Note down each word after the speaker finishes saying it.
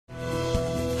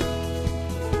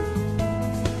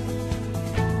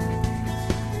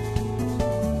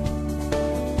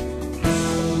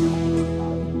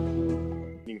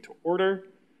order.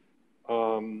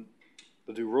 We'll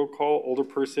do roll call. Older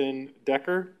person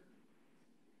Decker.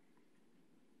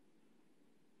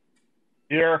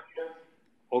 Here.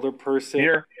 Older person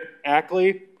Here.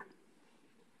 Ackley.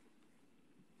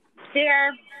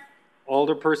 Here.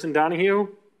 Older person Donahue.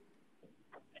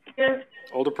 Here.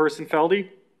 Older person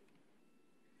Feldy.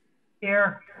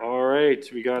 Here. All right,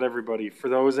 we got everybody. For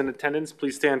those in attendance,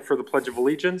 please stand for the Pledge of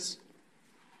Allegiance.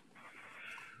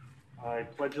 I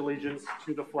pledge allegiance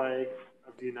to the flag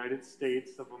of the United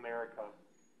States of America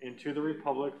and to the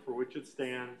republic for which it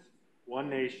stands, one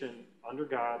nation, under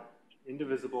God,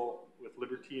 indivisible, with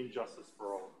liberty and justice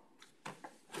for all.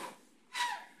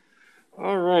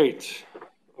 All right.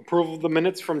 Approval of the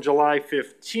minutes from July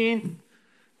 15th.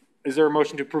 Is there a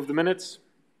motion to approve the minutes?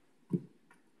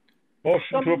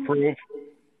 Motion to approve.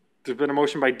 There's been a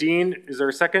motion by Dean. Is there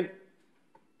a second?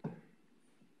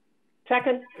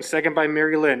 Second. A second by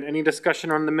Mary Lynn. Any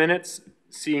discussion on the minutes?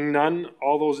 Seeing none,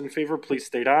 all those in favor, please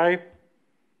state aye.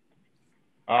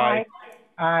 Aye.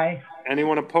 Aye.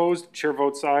 Anyone opposed? Chair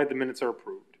votes aye. The minutes are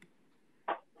approved.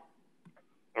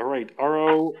 All right.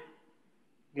 RO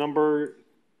number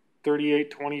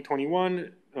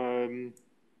 38-2021.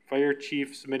 Fire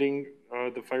chief submitting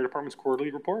the fire department's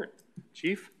quarterly report.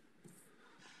 Chief.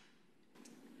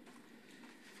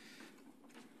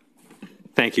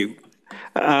 Thank you.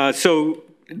 So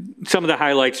some of the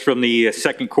highlights from the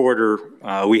second quarter,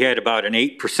 we had about an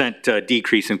 8%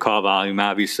 decrease in call volume,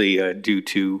 obviously due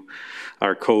to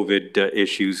our COVID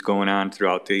issues going on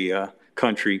throughout the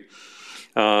country.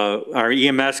 Our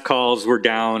EMS calls were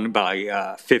down by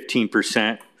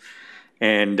 15%.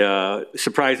 And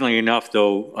surprisingly enough,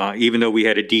 though, even though we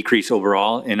had a decrease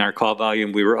overall in our call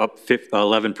volume, we were up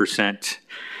 11%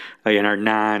 in our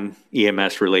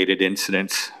non-EMS related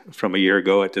incidents from a year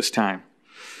ago at this time.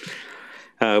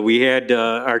 We had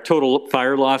our total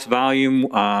fire loss volume,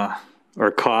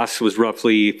 our cost was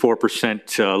roughly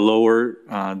 4% lower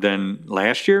than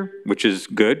last year, which is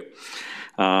good.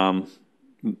 Even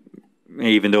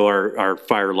though our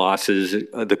fire losses,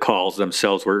 the calls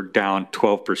themselves were down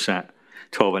 12%,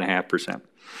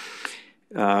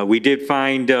 12.5%. We did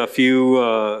find a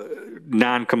few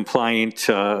non-compliant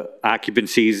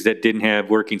occupancies that didn't have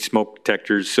working smoke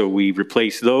detectors, so we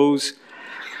replaced those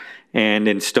and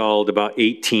installed about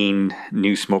 18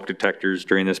 new smoke detectors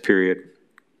during this period.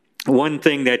 One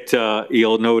thing that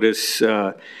you'll notice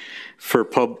for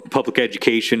public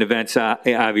education events,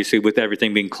 obviously with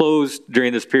everything being closed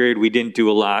during this period, we didn't do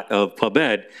a lot of pub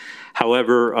ed.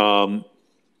 However,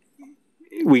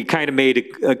 we kind of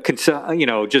made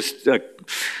just a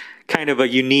kind of a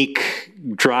unique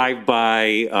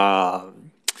drive-by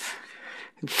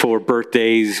for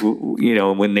birthdays.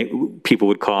 When people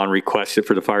would call and request it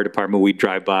for the fire department, we'd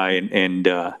drive by and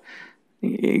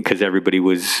because everybody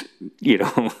was,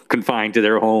 confined to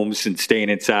their homes and staying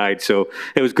inside. So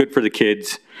it was good for the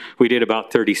kids. We did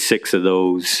about 36 of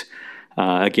those.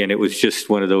 Again, it was just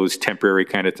one of those temporary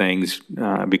kind of things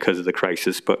because of the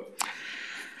crisis. But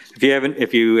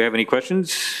if you have any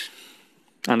questions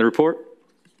on the report.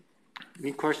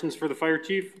 Any questions for the fire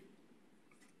chief?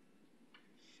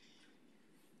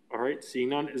 All right, seeing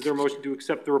none, is there a motion to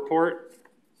accept the report?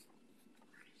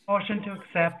 Motion to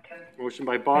accept. Motion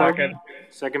by Bob. Second.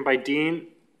 Second by Dean.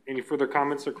 Any further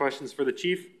comments or questions for the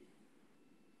chief?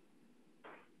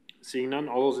 Seeing none,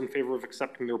 all those in favor of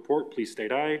accepting the report, please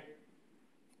state aye.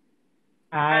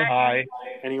 Aye. Aye.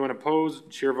 Anyone opposed?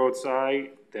 Chair votes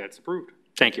aye. That's approved.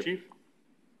 Thank you. Chief.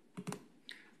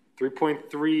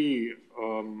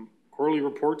 3.3, quarterly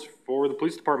reports for the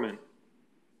police department.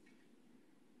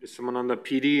 Is someone on the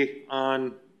PD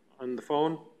on the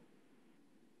phone?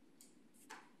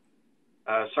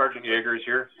 Sergeant Yeager's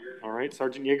here. All right,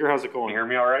 Sergeant Yeager, how's it going? Can you hear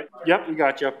me all right? Yep, we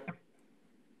got you.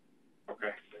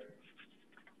 Okay.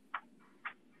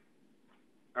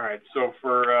 All right, so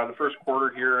for the first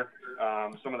quarter here,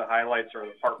 some of the highlights are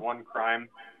the Part 1 crime.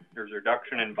 There's a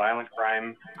reduction in violent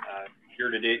crime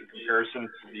year-to-date in comparison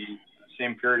to the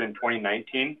same period in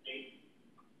 2019.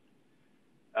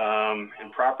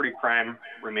 And property crime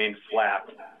remained flat.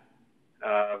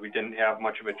 We didn't have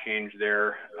much of a change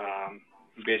there.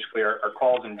 Basically, our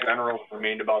calls in general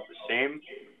remained about the same.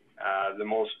 The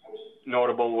most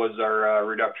notable was our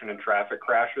reduction in traffic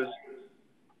crashes,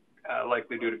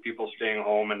 likely due to people staying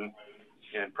home and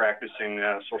practicing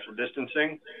social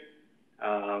distancing.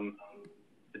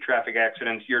 The traffic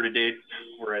accidents year to date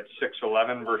were at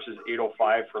 611 versus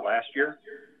 805 for last year.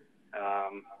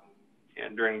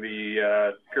 And during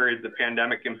the period, the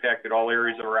pandemic impacted all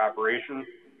areas of our operation,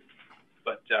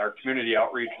 but our community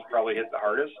outreach has probably hit the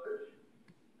hardest.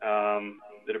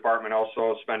 The department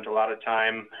also spent a lot of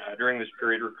time during this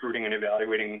period recruiting and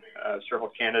evaluating several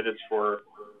candidates for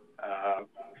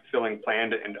filling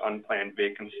planned and unplanned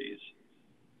vacancies.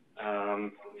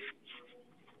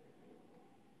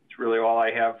 It's really all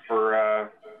I have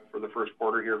for the first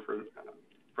quarter here for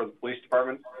the police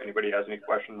department. If anybody has any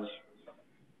questions,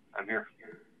 I'm here.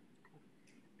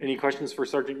 Any questions for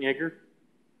Sergeant Yeager?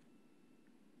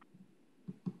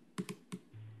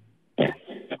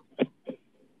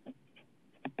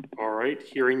 All right,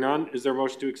 hearing none. Is there a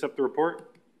motion to accept the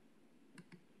report?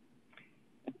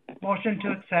 Motion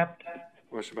to accept.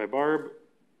 Motion by Barb.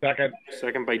 Second.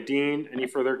 Second by Dean. Any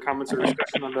further comments or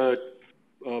discussion on the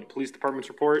police department's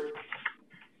report?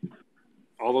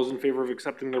 All those in favor of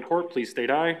accepting the report, please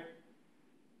state aye.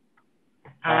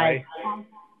 Aye.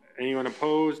 Anyone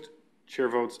opposed? Chair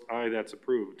votes aye, that's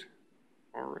approved.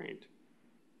 All right.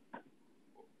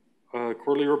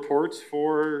 Quarterly reports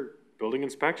for building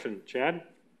inspection. Chad?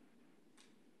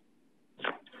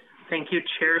 Thank you,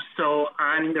 Chair. So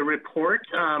on the report,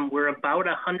 we're about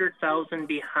 100,000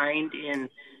 behind in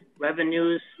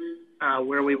revenues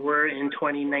where we were in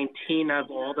 2019 of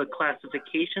all the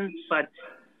classifications, but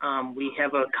we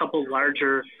have a couple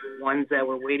larger ones that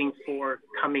we're waiting for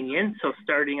coming in. So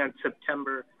starting on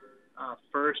September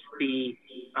 1st, the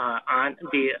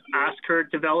Oscar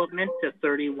development, the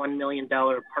 $31 million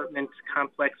apartment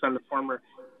complex on the former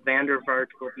Vandervaart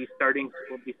will be starting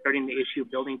to issue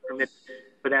building permits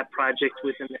for that project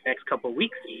within the next couple of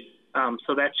weeks.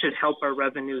 So that should help our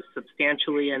revenues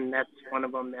substantially, and that's one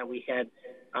of them that we had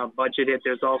budgeted.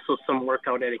 There's also some work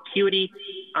out at Acuity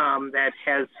that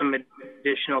has some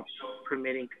additional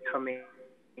permitting coming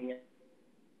in.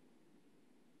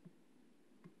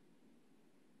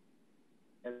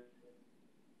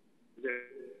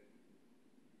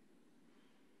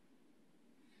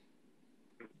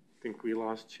 I think we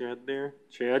lost Chad there.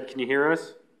 Chad, can you hear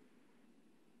us?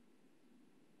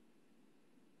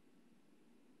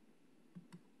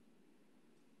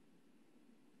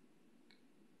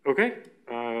 Okay.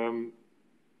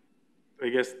 I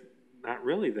guess not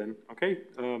really then. Okay.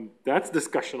 That's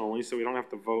discussion only, so we don't have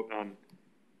to vote on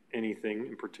anything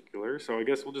in particular. So I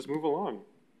guess we'll just move along.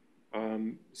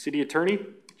 City Attorney,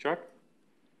 Chuck?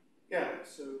 Yeah,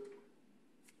 so.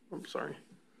 I'm sorry.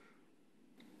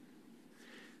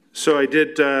 So I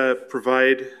did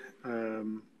provide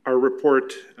our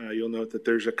report. You'll note that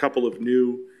there's a couple of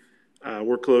new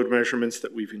workload measurements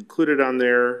that we've included on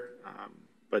there.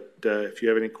 But if you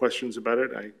have any questions about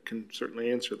it, I can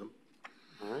certainly answer them.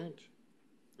 All right.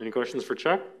 Any questions for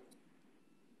Chuck?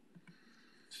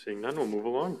 Seeing none, we'll move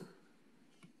along.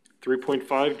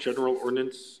 3.5, General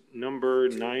Ordinance Number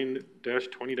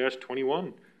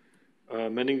 9-20-21,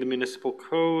 amending the municipal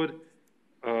code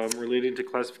relating to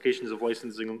classifications of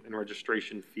licensing and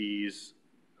registration fees.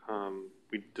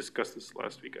 We discussed this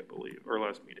last week, I believe, or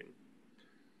last meeting.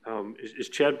 Is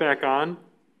Chad back on?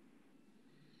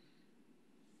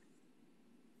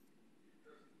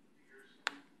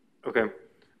 Okay.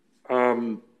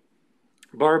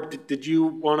 Barb, did you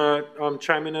want to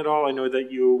chime in at all? I know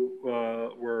that you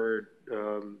were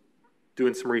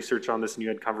doing some research on this and you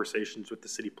had conversations with the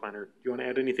city planner. Do you want to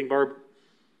add anything, Barb?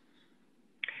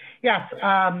 Yes,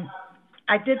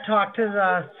 I did talk to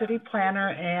the city planner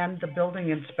and the building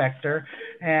inspector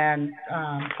and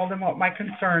told them what my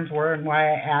concerns were and why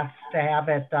I asked to have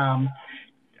it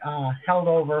held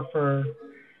over for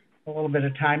a little bit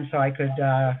of time so I could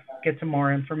get some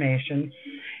more information.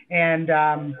 And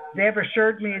they have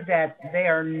assured me that they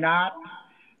are not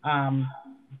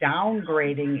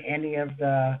downgrading any of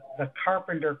the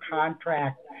carpenter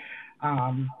contract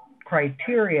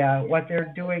criteria. What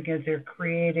they're doing is they're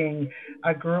creating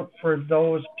a group for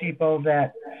those people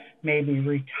that may be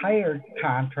retired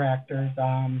contractors,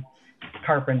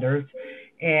 carpenters,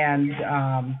 and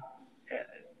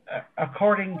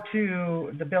according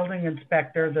to the building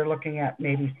inspector, they're looking at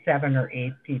maybe 7 or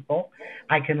 8 people.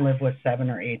 I can live with 7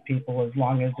 or 8 people as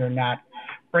long as they're not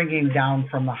bringing down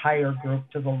from the higher group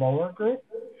to the lower group.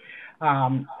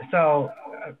 So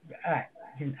I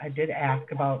did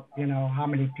ask about, you know, how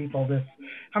many people we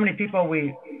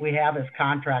have as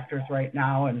contractors right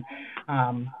now, and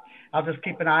I'll just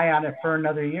keep an eye on it for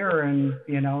another year and,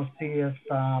 you know, see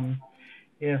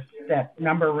if that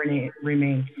number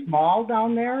remains small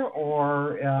down there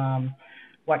or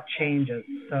what changes.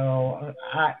 So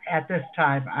at this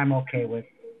time, I'm okay with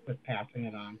passing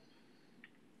it on.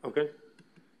 Okay.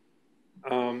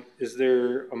 Is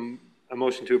there a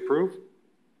motion to approve?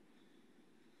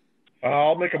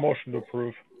 I'll make a motion to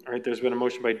approve. All right, there's been a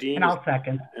motion by Dean. And I'll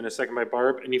second. And a second by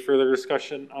Barb. Any further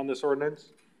discussion on this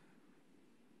ordinance?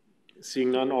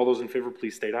 Seeing none, all those in favor,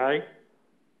 please state aye.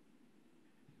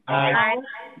 Aye.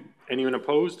 Anyone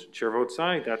opposed? Chair votes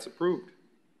aye. That's approved.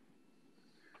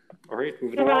 All right,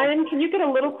 moving Hey, along. Ryan, can you get a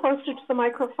little closer to the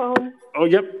microphone? Oh,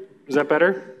 yep. Is that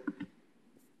better?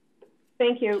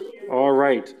 Thank you. All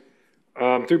right.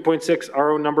 3.6,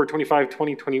 RO number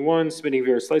 25-2021, submitting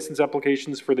various license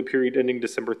applications for the period ending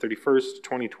December 31st,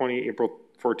 2020, April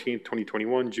 14th,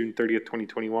 2021, June 30th,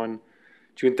 2021,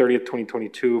 June 30th,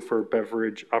 2022 for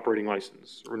beverage operating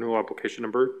license. Renewal application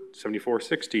number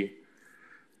 7460.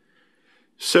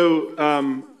 So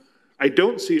I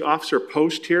don't see Officer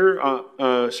Post here.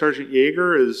 Sergeant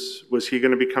Yeager, was he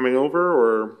going to be coming over,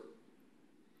 or?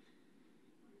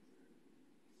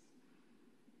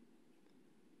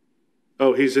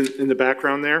 Oh, he's in the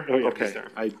background there? Oh, yeah, okay. he's there.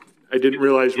 I didn't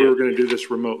realize we were going to do this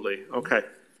remotely. Okay.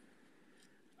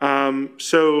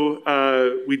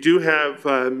 So we do have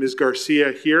Ms.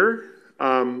 Garcia here.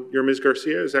 You're Ms.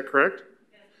 Garcia, is that correct?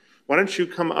 Yes. Why don't you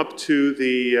come up to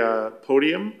the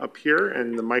podium up here,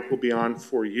 and the mic will be on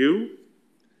for you.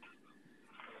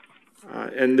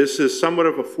 And this is somewhat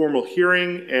of a formal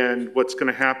hearing, and what's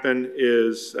going to happen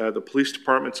is the police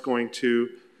department's going to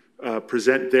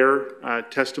present their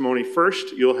testimony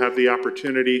first. You'll have the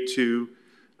opportunity to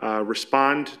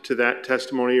respond to that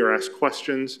testimony or ask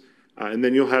questions, and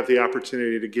then you'll have the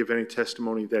opportunity to give any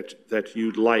testimony that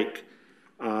you'd like.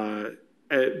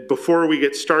 Before we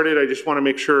get started, I just want to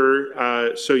make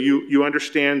sure, so you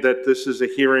understand that this is a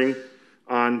hearing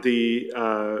on the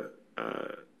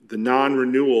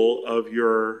non-renewal of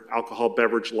your alcohol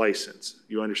beverage license.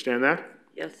 You understand that?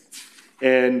 Yes.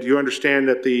 And you understand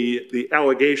that the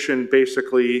allegation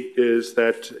basically is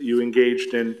that you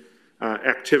engaged in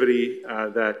activity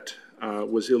that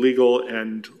was illegal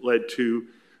and led to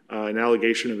an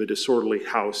allegation of a disorderly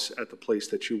house at the place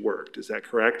that you worked. Is that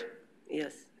correct?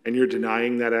 Yes. And you're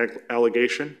denying that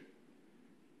allegation?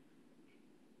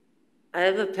 I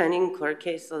have a pending court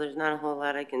case, so there's not a whole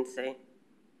lot I can say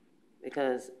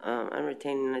because I'm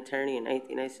retaining an attorney, and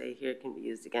anything I say here can be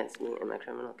used against me in my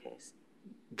criminal case.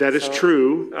 That is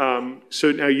true.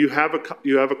 So now you have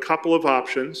a couple of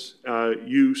options.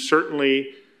 You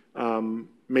certainly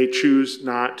may choose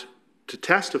not to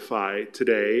testify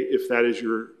today if that is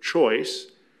your choice.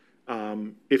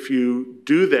 If you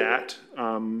do that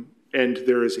and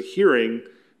there is a hearing,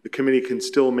 the committee can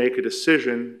still make a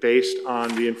decision based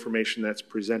on the information that's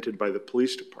presented by the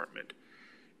police department.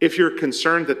 If you're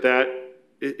concerned that that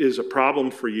is a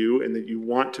problem for you and that you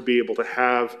want to be able to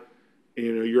have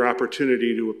your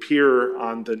opportunity to appear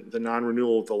on the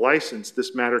non-renewal of the license,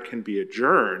 this matter can be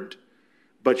adjourned,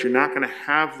 but you're not going to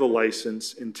have the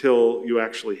license until you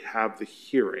actually have the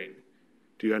hearing.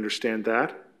 Do you understand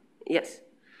that? Yes.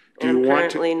 I'm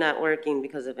currently not working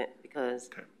because of it, because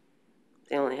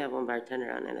they only have one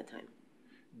bartender on at a time.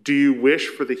 Do you wish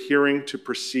for the hearing to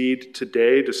proceed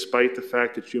today, despite the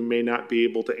fact that you may not be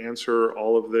able to answer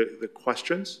all of the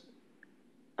questions?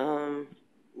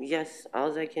 Yes,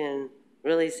 all I can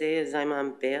really say is I'm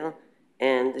on bail,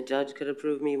 and the judge could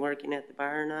approve me working at the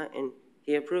bar or not, and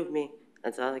he approved me.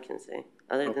 That's all I can say.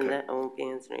 Other than that, I won't be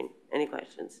answering any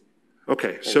questions.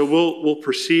 Okay, so we'll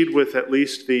proceed with at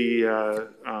least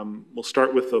we'll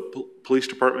start with the police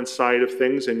department side of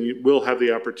things, and you will have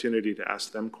the opportunity to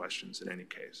ask them questions in any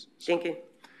case. Thank you.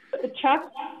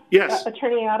 Chuck? Yes.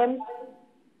 Attorney Adams?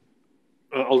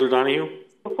 Alder Donahue?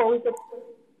 Before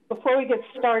we get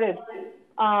started,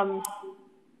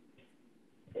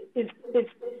 is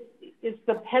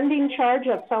the pending charge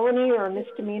a felony or a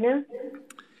misdemeanor?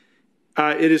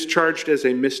 It is charged as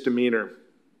a misdemeanor.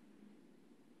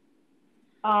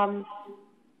 I'm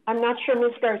not sure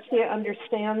Ms. Garcia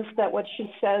understands that what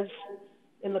she says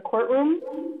in the courtroom,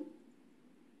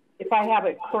 if I have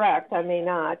it correct, I may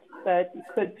not, but it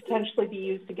could potentially be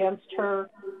used against her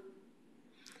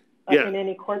in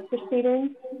any court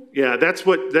proceeding. Yeah, that's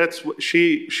what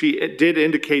she did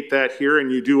indicate that here,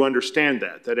 and you do understand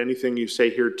that anything you say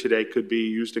here today could be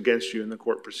used against you in the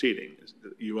court proceeding.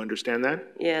 You understand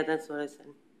that? Yeah, that's what I said.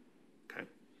 Okay.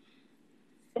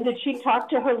 And did she talk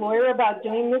to her lawyer about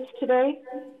doing this today?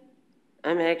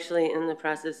 I'm actually in the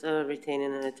process of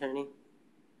retaining an attorney.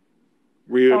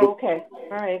 Were you able? Oh, okay. All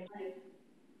right.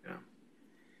 Yeah.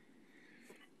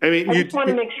 I mean, I just want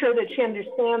to make sure that she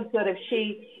understands that if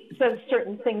she says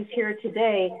certain things here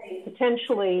today,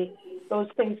 potentially those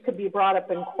things could be brought up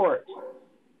in court.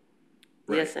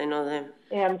 Right. Yes, I know that.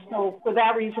 And so for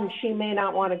that reason, she may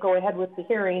not want to go ahead with the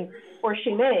hearing, or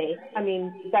she may. I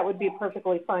mean, that would be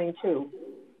perfectly fine too.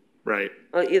 Right.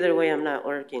 Well, either way, I'm not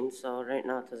working, so right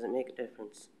now it doesn't make a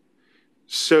difference.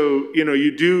 So,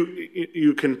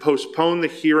 you can postpone the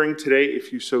hearing today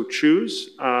if you so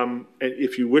choose. And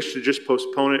if you wish to just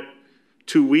postpone it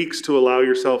 2 weeks to allow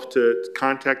yourself to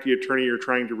contact the attorney you're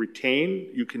trying to retain,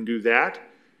 you can do that.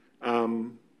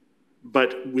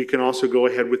 But we can also go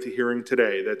ahead with the hearing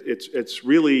today. That it's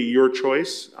really your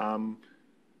choice.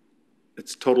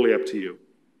 It's totally up to you.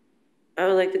 I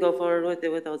would like to go forward with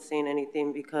it without saying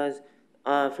anything because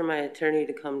for my attorney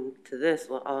to come to this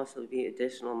will also be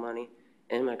additional money,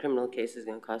 and my criminal case is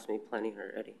going to cost me plenty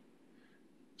already.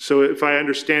 So if I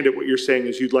understand it, what you're saying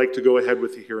is you'd like to go ahead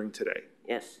with the hearing today?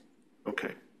 Yes.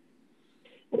 Okay.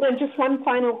 And then just one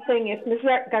final thing, if Ms.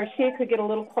 Garcia could get a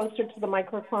little closer to the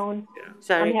microphone. Yeah.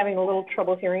 Sorry. I'm having a little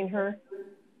trouble hearing her.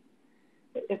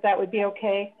 If that would be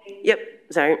okay? Yep,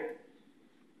 sorry.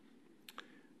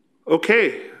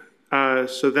 Okay,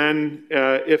 so then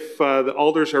if the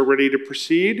alders are ready to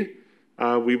proceed,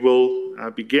 we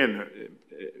will begin.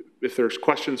 If there's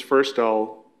questions first,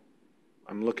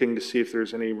 I'm looking to see if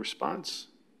there's any response.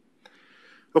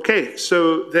 Okay,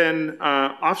 so then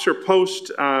Officer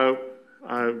Post,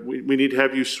 we need to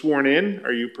have you sworn in.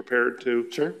 Are you prepared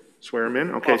to swear him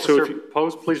in? Okay, Officer so if you,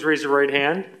 Post, please raise your right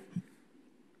hand.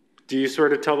 Do you swear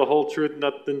to tell the whole truth,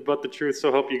 nothing but the truth,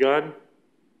 so help you God?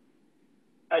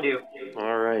 I do.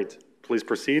 All right, please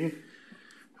proceed.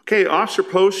 okay, Officer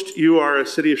Post, you are a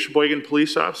City of Sheboygan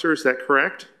police officer, is that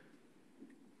correct?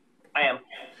 I am.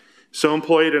 So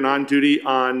employed and on duty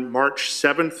on March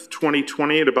 7th,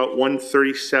 2020 at about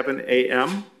 1:37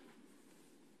 a.m.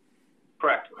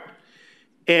 Correct.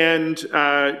 And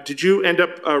did you end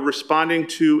up responding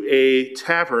to a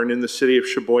tavern in the City of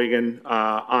Sheboygan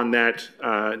on that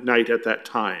night at that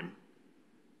time?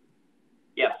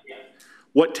 Yes.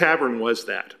 What tavern was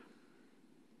that?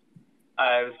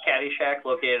 It was Caddyshack,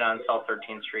 located on South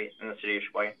 13th Street in the city of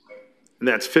Sheboygan. And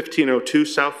that's 1502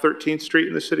 South 13th Street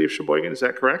in the City of Sheboygan, is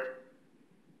that correct?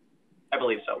 I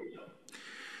believe so.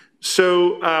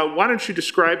 So why don't you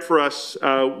describe for us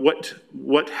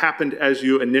what happened as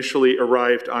you initially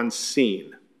arrived on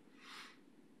scene?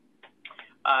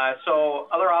 So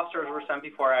other officers were sent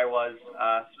before I was,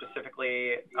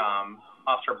 specifically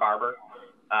Officer Barber.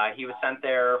 He was sent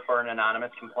there for an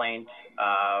anonymous complaint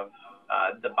of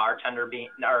the bartender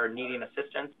needing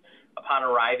assistance. Upon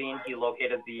arriving, he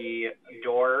located the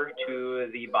door to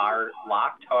the bar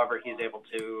locked. However, he's able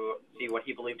to see what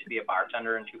he believed to be a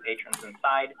bartender and two patrons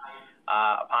inside.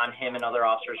 Upon him and other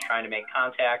officers trying to make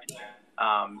contact,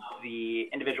 the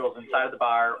individuals inside of the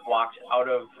bar walked out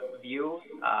of view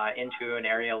into an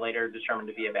area later determined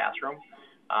to be a bathroom.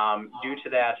 Due to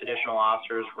that, additional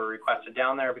officers were requested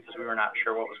down there because we were not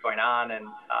sure what was going on and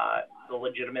the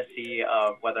legitimacy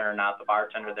of whether or not the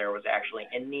bartender there was actually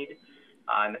in need.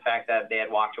 And the fact that they had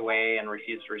walked away and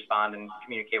refused to respond and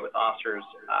communicate with officers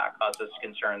caused us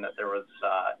concern that there was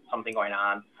something going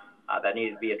on that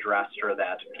needed to be addressed or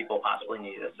that people possibly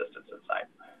needed assistance inside.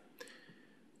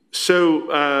 So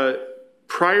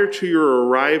prior to your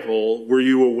arrival, were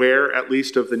you aware at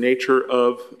least of the nature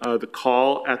of the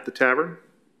call at the tavern?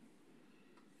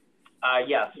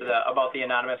 Yes, about the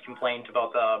anonymous complaint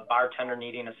about the bartender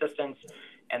needing assistance,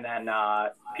 and then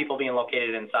people being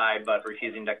located inside but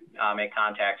refusing to make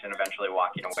contact and eventually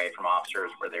walking away from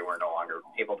officers where they were no longer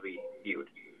able to be viewed.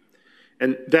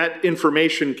 And that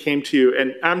information came to you,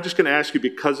 and I'm just going to ask you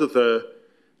because of the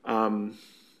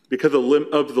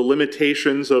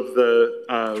limitations of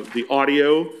the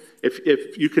audio.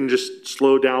 If you can just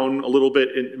slow down a little bit,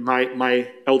 and my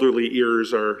elderly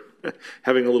ears are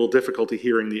having a little difficulty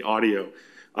hearing the audio.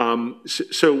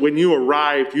 So when you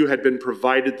arrived, you had been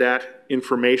provided that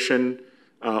information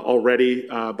already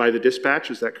by the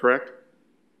dispatch, is that correct?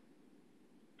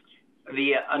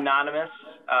 The anonymous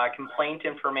complaint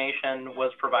information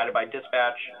was provided by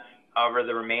dispatch. However,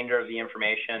 the remainder of the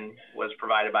information was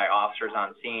provided by officers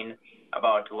on scene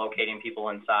about locating people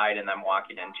inside and them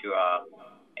walking into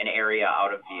an area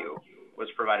out of view was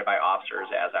provided by officers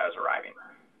as I was arriving.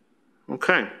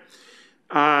 Okay.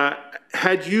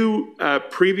 Had you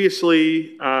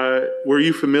previously, were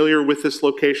you familiar with this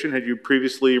location? Had you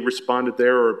previously responded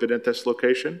there or been at this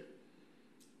location?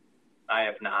 I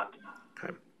have not.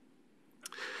 Okay.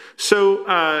 So,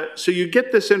 so you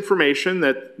get this information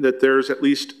that there's at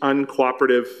least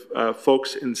uncooperative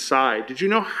folks inside. Did you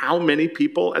know how many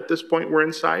people at this point were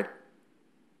inside?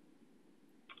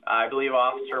 I believe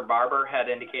Officer Barber had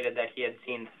indicated that he had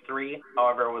seen 3.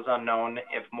 However, it was unknown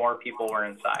if more people were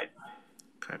inside.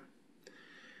 Okay.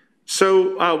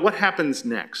 So what happens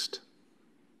next?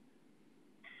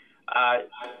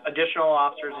 Additional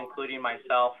officers, including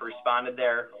myself, responded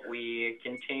there. We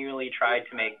continually tried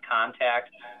to make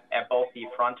contact at both the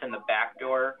front and the back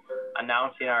door,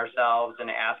 announcing ourselves and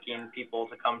asking people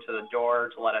to come to the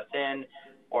door to let us in.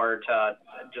 or to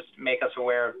just make us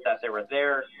aware that they were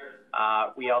there.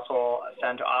 We also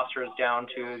sent officers down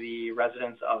to the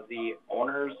residence of the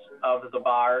owners of the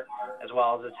bar, as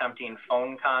well as attempting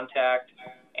phone contact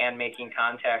and making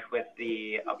contact with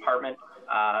the apartment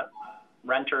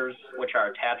renters, which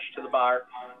are attached to the bar,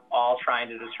 all trying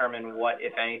to determine what,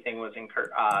 if anything, was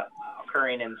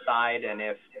occurring inside and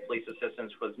if police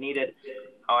assistance was needed.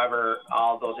 However,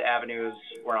 all those avenues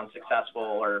were unsuccessful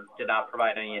or did not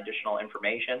provide any additional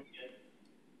information.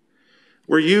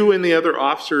 Were you and the other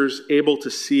officers able to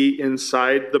see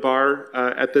inside the bar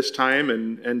at this time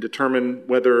and determine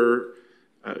whether,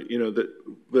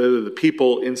 whether the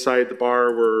people inside the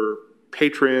bar were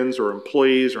patrons or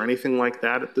employees or anything like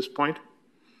that at this point?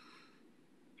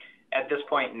 At this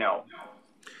point, no.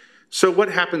 So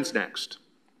what happens next?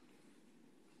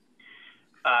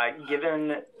 Given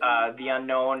the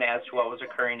unknown as to what was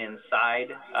occurring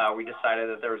inside, we decided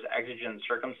that there was exigent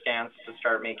circumstance to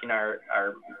start making our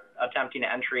attempting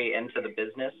entry into the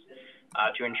business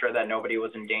to ensure that nobody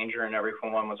was in danger and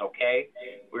everyone was okay.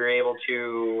 We were able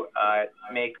to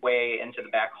make way into the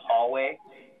back hallway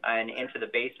and into the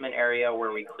basement area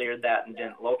where we cleared that and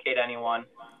didn't locate anyone.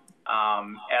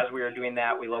 As we were doing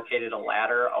that, we located a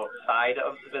ladder outside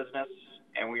of the business,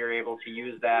 and we were able to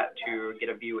use that to get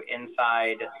a view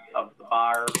inside of the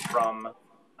bar from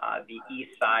the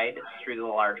east side through the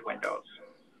large windows.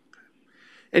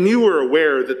 And you were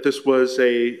aware that this was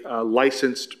a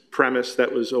licensed premise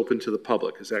that was open to the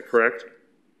public, is that correct?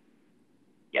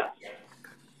 Yes.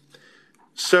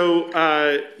 So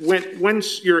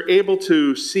once you're able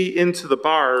to see into the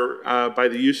bar by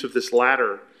the use of this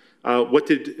ladder, what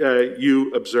did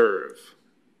you observe?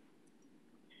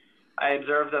 I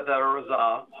observed that there was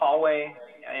a hallway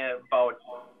about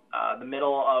the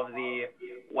middle of the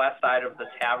west side of the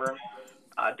tavern.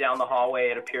 Down the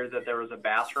hallway, it appeared that there was a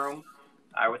bathroom.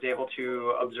 I was able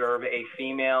to observe a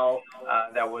female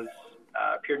that was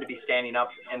appeared to be standing up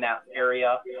in that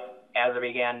area as I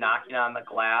began knocking on the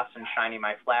glass and shining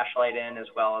my flashlight in, as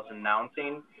well as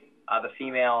announcing. The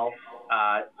female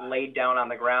laid down on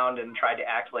the ground and tried to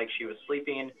act like she was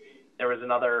sleeping. There was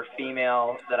another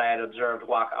female that I had observed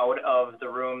walk out of the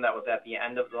room that was at the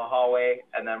end of the hallway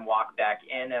and then walk back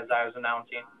in as I was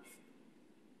announcing.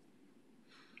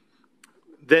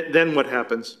 Then what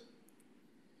happens?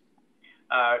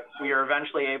 We were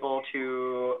eventually able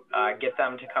to get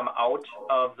them to come out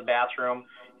of the bathroom.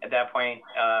 At that point,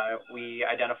 we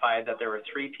identified that there were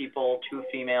 3 people, 2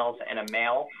 females and a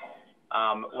male.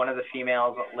 One of the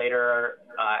females, later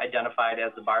identified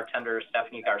as the bartender,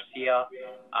 Stephanie Garcia,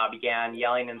 began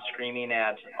yelling and screaming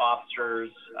at officers,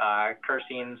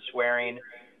 cursing, swearing,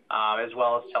 as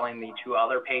well as telling the 2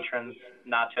 other patrons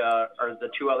or the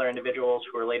 2 other individuals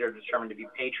who were later determined to be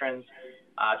patrons,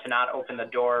 to not open the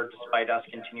door despite us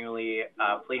continually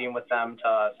pleading with them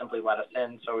to simply let us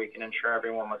in so we can ensure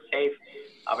everyone was safe,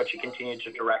 but she continued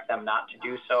to direct them not to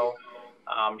do so.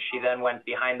 She then went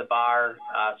behind the bar,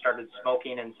 started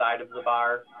smoking inside of the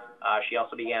bar. She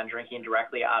also began drinking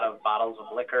directly out of bottles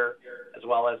of liquor, as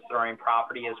well as throwing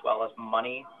property as well as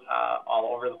money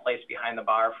all over the place behind the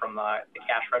bar from the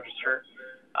cash register.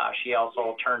 She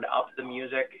also turned up the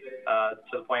music to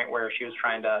the point where she was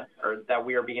that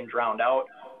we were being drowned out.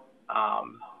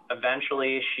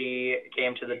 Eventually, she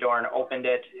came to the door and opened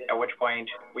it, at which point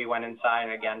we went inside,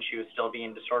 and again, she was still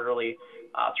being disorderly,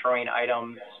 throwing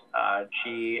items.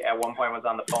 She, at one point, was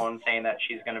on the phone saying that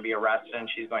she's going to be arrested and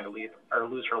she's going to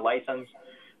lose her license.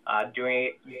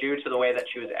 Due to the way that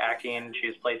she was acting, she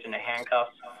was placed into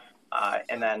handcuffs,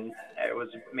 and then it was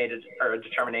a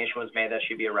determination was made that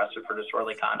she'd be arrested for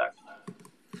disorderly conduct.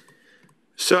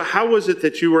 So how was it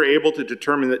that you were able to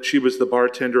determine that she was the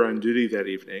bartender on duty that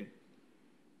evening?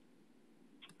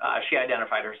 She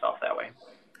identified herself that way.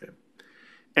 Okay.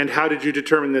 And how did you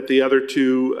determine that the other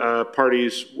 2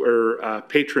 parties were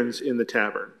patrons in the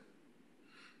tavern?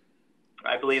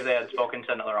 I believe they had spoken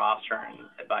to another officer and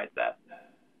advised that.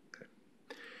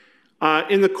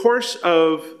 Okay. In the course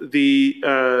of the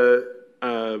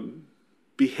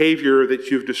behavior that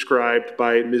you've described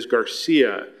by Ms.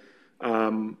 Garcia,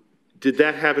 did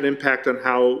that have an impact on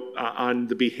on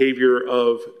the behavior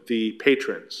of the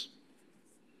patrons?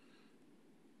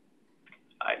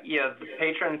 Yeah, the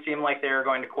patrons seemed like they were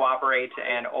going to cooperate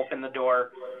and open the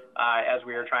door as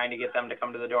we were trying to get them to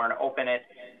come to the door and open it.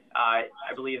 I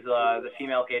believe the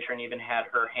female patron even had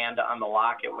her hand on the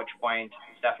lock, at which point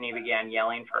Stephanie began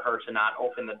yelling for her to not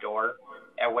open the door,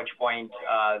 at which point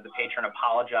the patron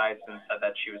apologized and said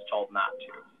that she was told not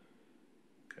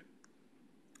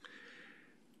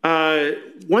to.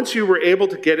 Once you were able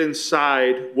to get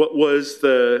inside,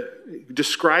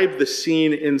 describe the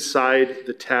scene inside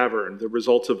the tavern, the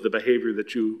results of the behavior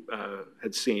that you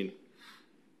had seen.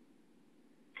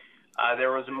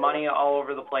 There was money all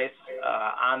over the place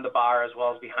on the bar as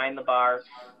well as behind the bar.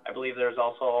 I believe there's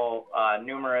also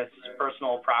numerous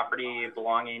personal property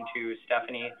belonging to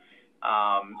Stephanie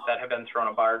that have been thrown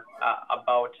about.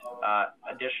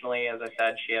 Additionally, as I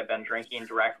said, she had been drinking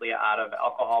directly out of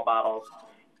alcohol bottles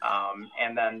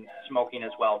and then smoking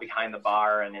as well behind the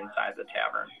bar and inside the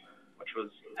tavern, which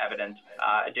was evident.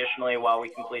 Additionally, while we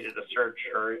completed a search,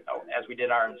 or as we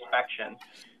did our inspection,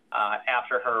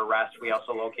 after her arrest, we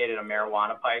also located a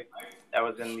marijuana pipe that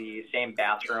was in the same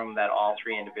bathroom that all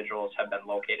three individuals had been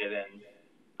located in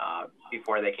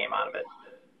before they came out of it.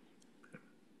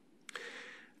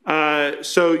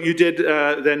 So you did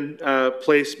then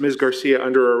place Ms. Garcia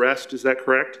under arrest, is that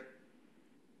correct?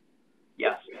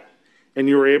 Yes. And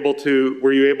were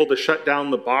you able to shut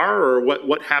down the bar, or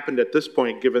what happened at this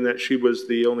point, given that she was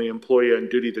the only employee on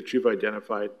duty that you've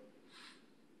identified?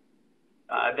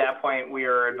 At that point, we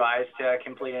were advised to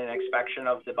complete an inspection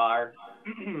of the bar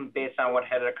based on what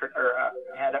had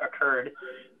occurred.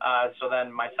 So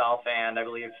then myself and I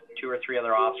believe 2 or 3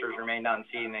 other officers remained on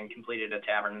scene and completed a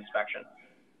tavern inspection.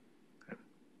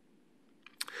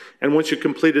 And once you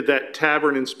completed that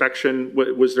tavern inspection,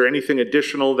 was there anything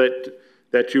additional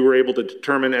that you were able to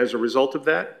determine as a result of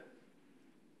that?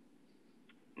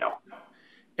 No.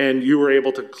 And you were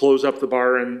able to close up the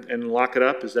bar and lock it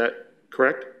up, is that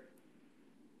correct?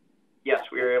 Yes,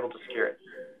 we were able to secure it.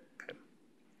 Okay.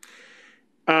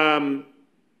 I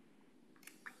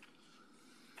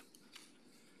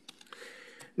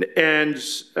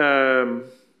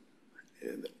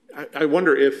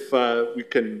wonder if we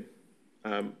can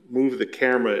move the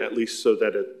camera at least so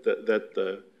that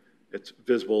it's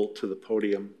visible to the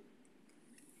podium.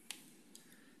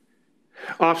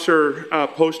 Officer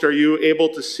Post, are you able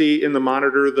to see in the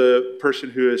monitor the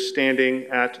person who is standing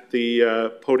at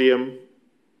the podium?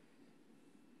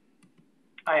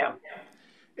 I am.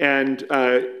 And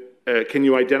can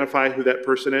you identify who that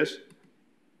person is?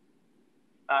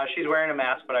 She's wearing a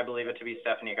mask, but I believe it to be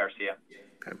Stephanie Garcia.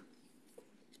 Okay.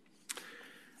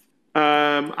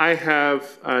 I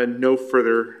have no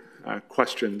further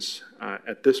questions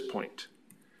at this point.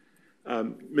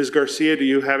 Ms. Garcia, do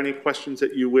you have any questions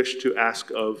that you wish to ask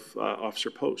of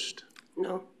Officer Post?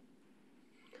 No.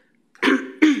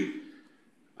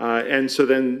 And so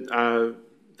then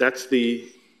that's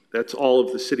all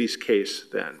of the city's case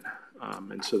then.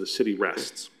 And so the city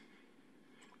rests.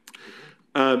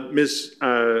 Ms.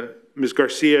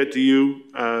 Garcia, do you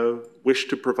wish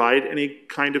to provide any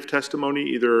kind of testimony,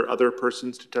 either other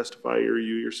persons to testify or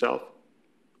you yourself?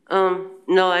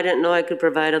 No, I didn't know I could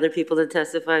provide other people to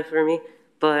testify for me,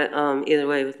 but either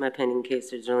way, with my pending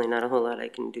case, there's really not a whole lot I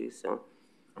can do, so.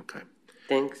 Okay.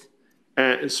 Thanks.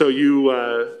 And so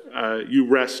you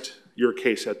rest your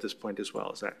case at this point as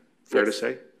well, is that fair to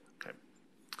say? Okay.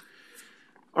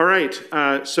 All right,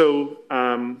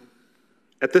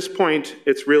 at this point,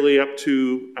 it's really up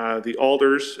to the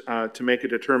alders to make a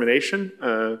determination.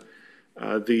 The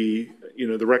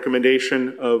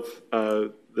recommendation of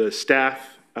the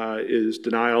staff is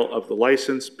denial of the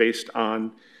license based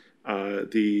on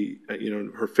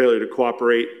her failure to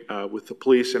cooperate with the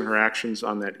police and her actions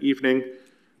on that evening.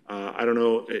 I don't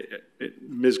know,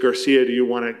 Ms. Garcia, do you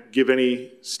want to give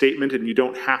any statement, and you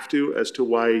don't have to, as to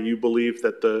why you believe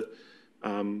that the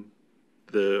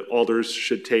alders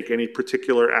should take any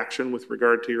particular action with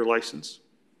regard to your license?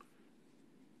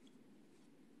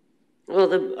 Well,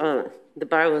 the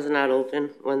bar was not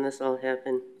open when this all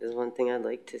happened, is one thing I'd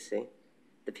like to say.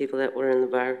 The people that were in the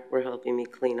bar were helping me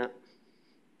clean up.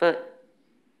 But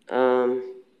I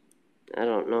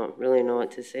don't really know what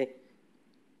to say.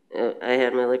 I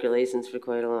had my liquor license for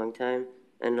quite a long time.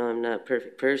 I know I'm not a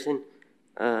perfect person.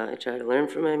 I try to learn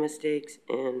from my mistakes,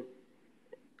 and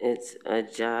it's a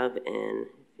job, and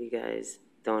if you guys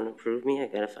don't approve me, I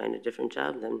gotta find a different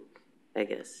job then, I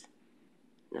guess.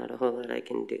 Not a whole lot I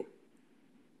can do.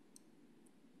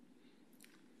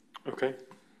 Okay.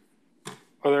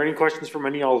 Are there any questions from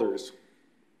any alders?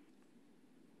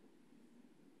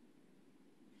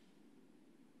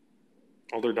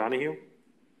 Alder Donahue?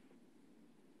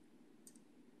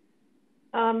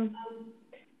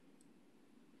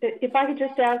 If I could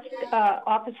just ask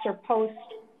Officer Post,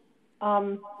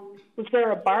 was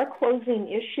there a bar closing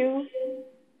issue?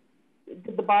 Was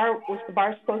the bar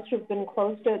supposed to have been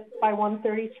closed by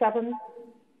 1:37?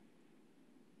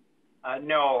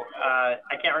 No, I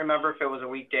can't remember if it was a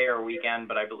weekday or a weekend,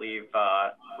 but I believe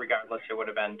regardless, it would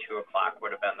have been 2 o'clock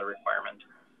would have been the requirement.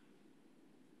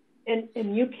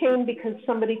 And you came because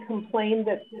somebody complained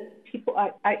that people,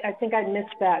 I think I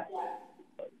missed that.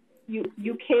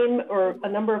 You came, or a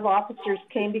number of officers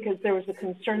came because there was a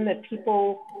concern that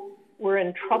people were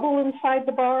in trouble inside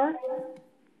the bar?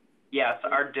 Yes,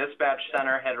 our dispatch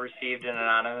center had received an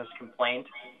anonymous complaint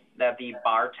that the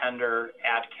bartender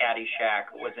at Caddy Shack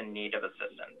was in need of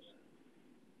assistance.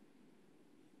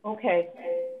 Okay.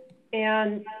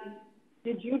 And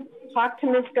did you talk to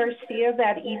Ms. Garcia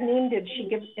that evening? Did she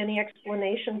give any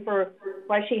explanation for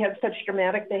why she had such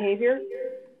dramatic behavior?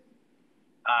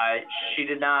 She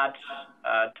did not,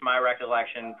 to my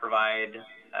recollection, provide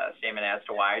a statement as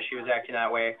to why she was acting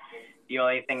that way. The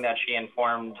only thing that she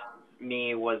informed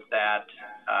me was that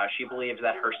she believes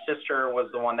that her sister was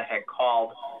the one that had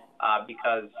called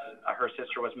because her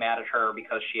sister was mad at her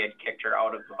because she had kicked her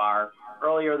out of the bar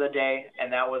earlier the day,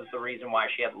 and that was the reason why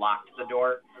she had locked the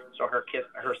door, so her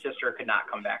sister could not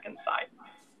come back inside.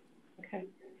 Okay.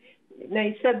 Now,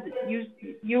 you said that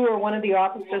you were one of the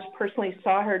officers personally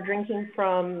saw her drinking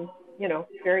from,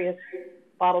 various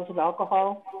bottles of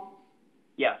alcohol?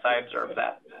 Yes, I observed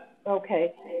that.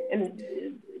 Okay. And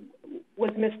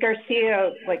was Ms.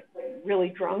 Garcia, really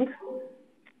drunk?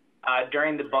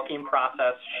 During the booking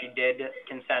process, she did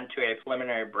consent to a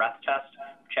preliminary breath test,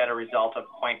 which had a result of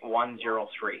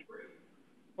 0.103.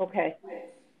 Okay.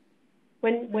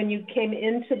 When you came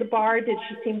into the bar, did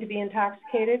she seem to be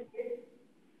intoxicated?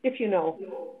 If you know.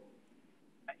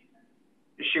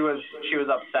 She was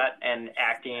upset and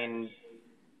acting.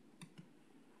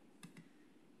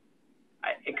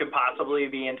 It could possibly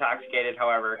be intoxicated.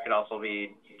 However, it could also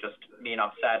be just being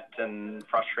upset and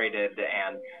frustrated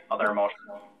and other emotions.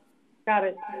 Got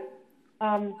it.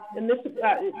 And this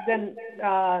then,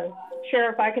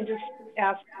 Sheriff, I can just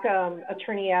ask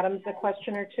Attorney Adams a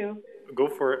question or two. Go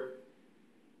for it.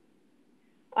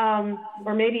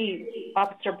 Or maybe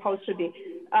Officer Post would be.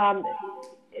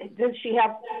 Does she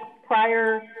have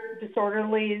prior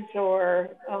disorderlies or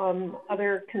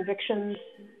other convictions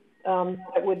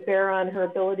that would bear on her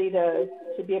ability to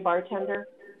be a bartender?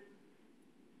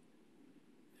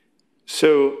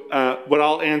 So what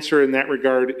I'll answer in that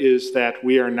regard is that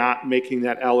we are not making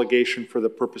that allegation for the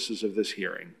purposes of this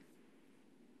hearing.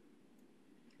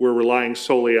 We're relying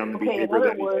solely on the behavior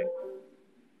that we take.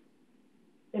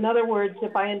 In other words,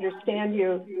 if I understand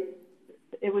you,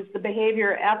 it was the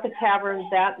behavior at the tavern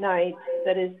that night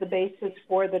that is the basis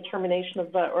for the termination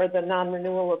of the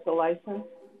non-renewal of the license?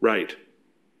 Right.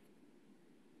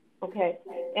 Okay.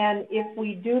 And if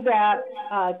we do that,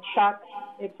 Chuck,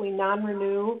 if we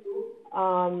non-renew,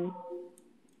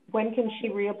 when can she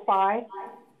reapply?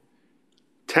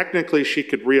 Technically, she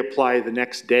could reapply the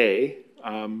next day.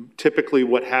 Typically,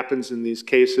 what happens in these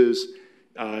cases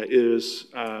is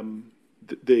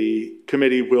the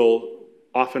committee will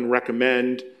often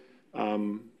recommend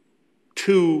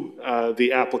to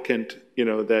the applicant,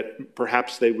 that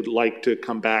perhaps they would like to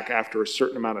come back after a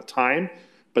certain amount of time,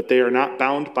 but they are not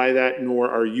bound by that, nor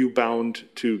are you bound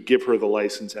to give her the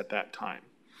license at that time.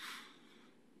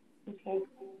 Okay.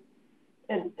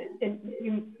 And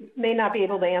you may not be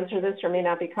able to answer this or may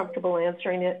not be comfortable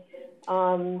answering it.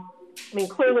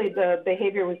 Clearly the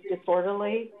behavior was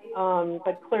disorderly,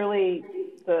 but clearly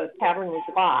the tavern was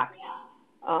locked.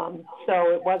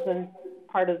 So it wasn't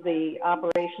part of the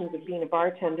operations of being a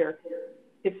bartender.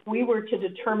 If we were to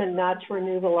determine not to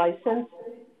renew the license,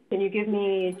 can you give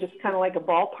me just kind of like a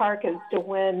ballpark as to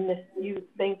when you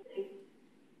think,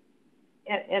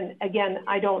 and again,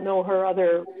 I don't know her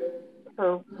other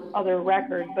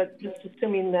record, but just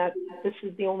assuming that this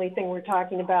is the only thing we're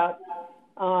talking about,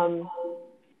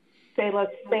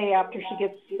 let's say after she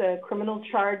gets the criminal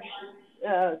charge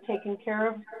taken care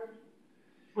of,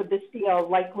 would this be a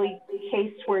likely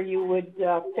case where you would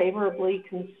favorably,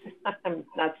 I'm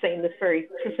not saying this very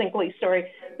succinctly,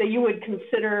 sorry, that you would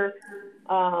consider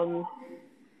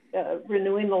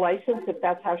renewing the license if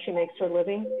that's how she makes her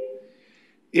living?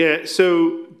 Yeah,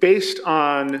 so based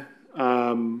on,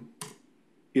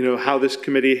 how this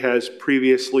committee has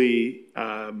previously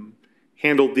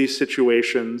handled these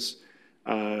situations,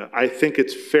 I think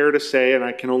it's fair to say, and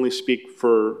I can only speak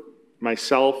for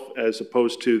myself as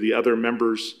opposed to the other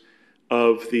members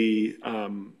of the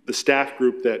staff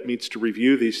group that meets to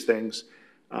review these things,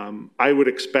 I would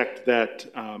expect that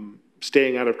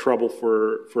staying out of trouble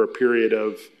for a period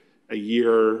of a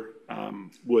year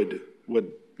would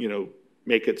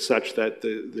make it such that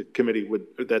the committee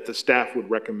that the staff would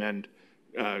recommend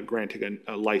granting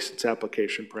a license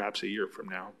application perhaps a year from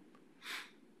now.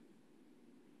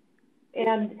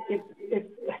 And if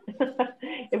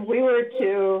if we were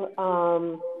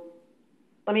to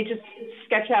let me just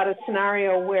sketch out a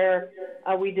scenario where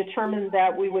we determined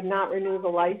that we would not renew the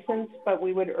license, but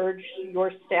we would urge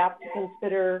your staff to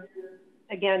consider,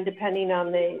 again, depending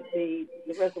on the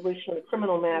resolution of the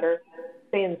criminal matter,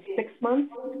 say in 6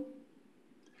 months.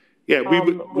 Yeah, is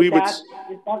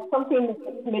that something that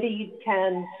the committee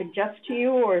can suggest to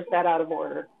you, or is that out of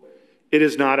order? It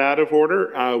is not out of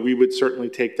order. We would certainly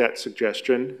take that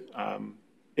suggestion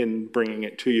in bringing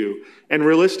it to you. And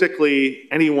realistically,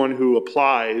 anyone who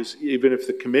applies, even if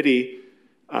the committee,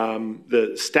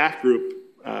 the staff group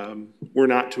were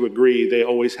not to agree, they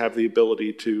always have the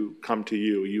ability to come to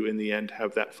you. You, in the end,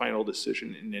 have that final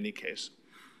decision in any case.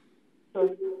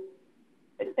 So,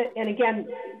 and again,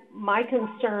 my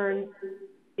concern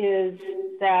is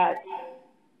that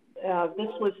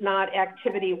this was not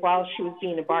activity while she was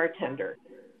being a bartender.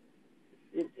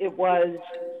 It was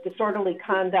disorderly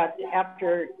conduct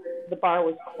after the bar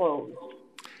was closed,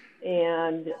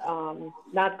 and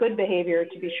not good behavior,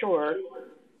 to be sure.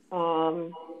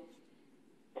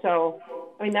 So,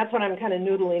 I mean, that's what I'm kind of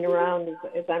noodling around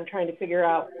as I'm trying to figure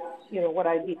out, what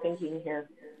I'd be thinking here.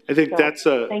 I think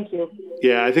thank you.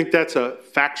 Yeah, I think that's a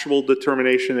factual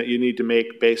determination that you need to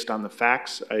make based on the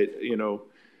facts.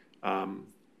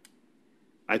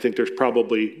 I think there's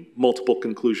probably multiple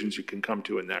conclusions you can come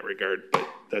to in that regard, but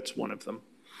that's one of them.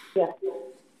 Yeah.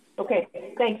 Okay,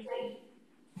 thanks.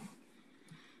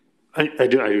 I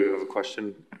do have a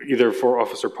question, either for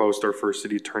Officer Post or for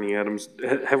City Attorney Adams.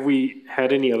 Have we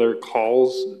had any other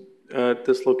calls at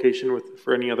this location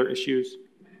for any other issues?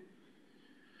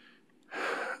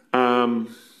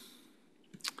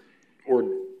 Or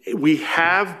we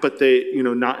have, but they,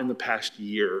 not in the past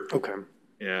year. Okay.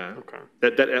 Yeah. Okay.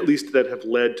 That at least that have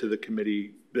led to the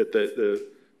committee, that the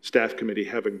staff committee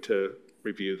having to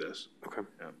review this. Okay.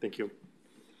 Yeah. Thank you.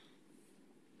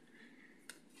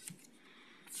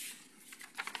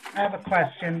 I have a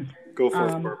question. Go for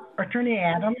it, Barb. Attorney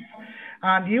Adams,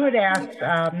 you had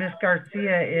asked Ms.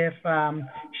 Garcia if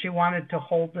she wanted to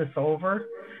hold this over.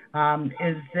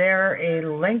 Is there a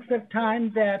length of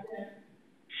time that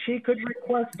she could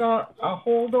request a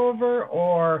holdover,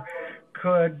 or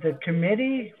could the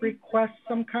committee request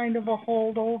some kind of a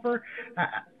holdover?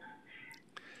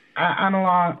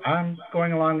 I'm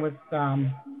going along with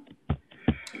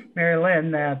Mary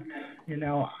Lynn that,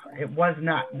 it was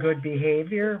not good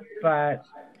behavior, but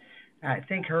I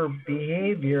think her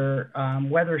behavior,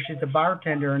 whether she's a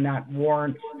bartender or not,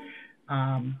 warrants,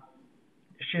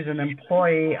 she's an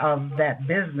employee of that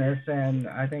business, and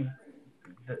I think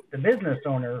the business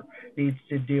owner needs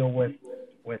to deal with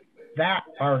that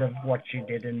part of what she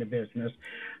did in the business.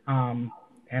 And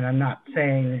I'm not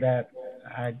saying that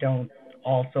I don't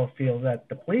also feel that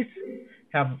the police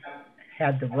have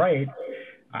had the right.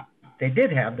 They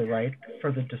did have the right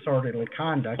for the disorderly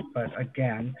conduct, but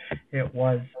again, it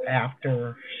was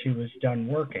after she was done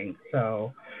working.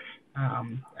 So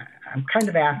I'm kind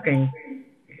of asking,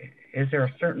 is there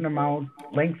a certain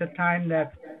length of time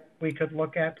that we could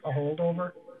look at a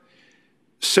holdover?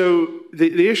 So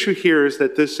the issue here is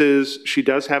that she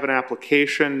does have an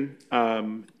application,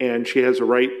 and she has a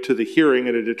right to the hearing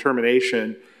and a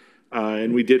determination.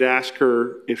 And we did ask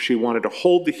her if she wanted to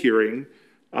hold the hearing,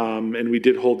 and we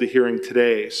did hold the hearing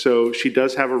today. So she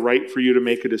does have a right for you to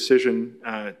make a decision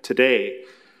today.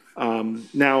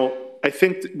 Now, I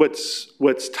think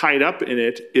what's tied up in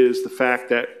it is the fact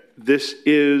that this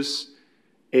is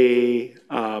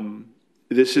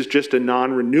just a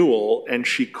non-renewal, and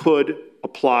she could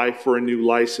apply for a new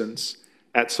license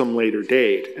at some later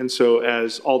date. And so,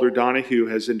 as Alder Donahue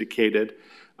has indicated,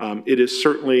 it is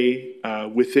certainly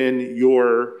within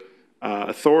your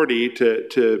authority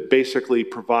to basically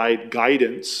provide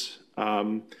guidance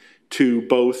to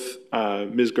both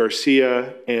Ms.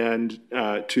 Garcia and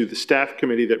to the staff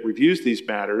committee that reviews these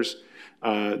matters,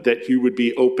 that you would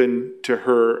be open to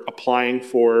her applying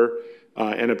for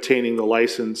and obtaining the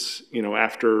license,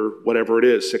 after whatever it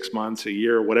is, 6 months, a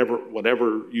year,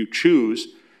 whatever you choose,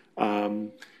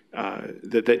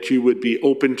 that you would be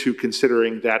open to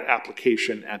considering that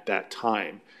application at that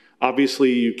time.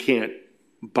 Obviously, you can't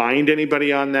bind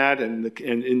anybody on that, and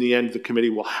in the end, the committee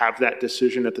will have that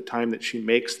decision at the time that she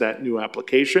makes that new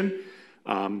application.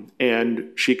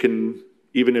 And she can,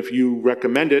 even if you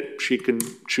recommend it, she can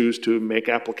choose to make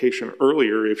application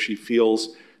earlier if she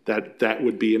feels that that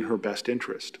would be in her best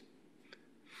interest.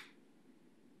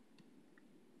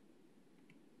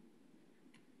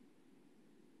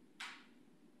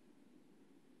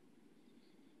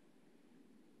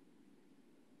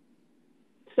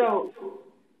 So,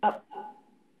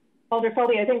 Alder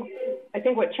Feldy, I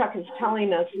think what Chuck is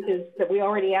telling us is that we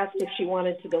already asked if she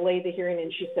wanted to delay the hearing,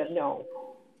 and she said no.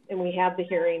 And we had the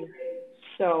hearing.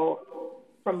 So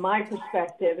from my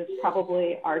perspective, it's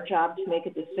probably our job to make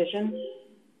a decision.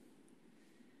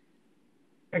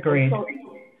 Agreed.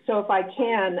 So if I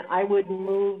can, I would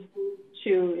move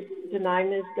to deny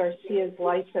Ms. Garcia's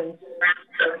license,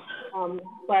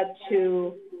 but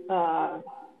to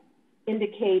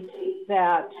indicate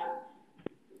that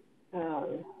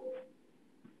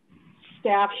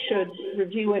staff should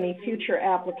review any future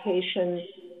applications.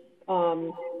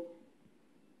 Well,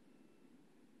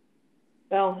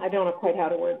 I don't know quite how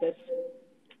to word this.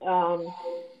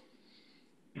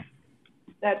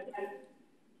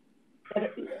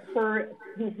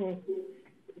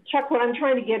 Chuck, what I'm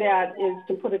trying to get at is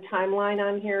to put a timeline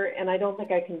on here, and I don't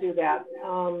think I can do that.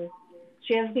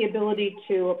 She has the ability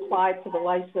to apply for the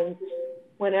license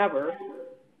whenever.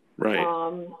 Right.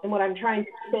 And what I'm trying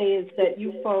to say is that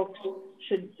you folks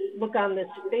should look on this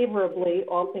favorably,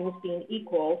 all things being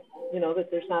equal, you know, that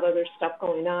there's not other stuff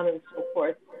going on and so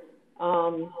forth,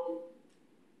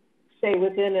 say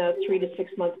within a 3 to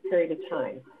 6 month period of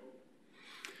time.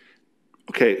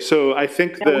 Okay, so I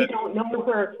think now, that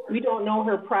we don't know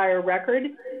her prior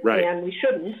record, right. And we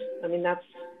shouldn't. I mean, that's,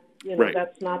 you know, right.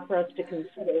 That's not for us to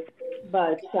consider.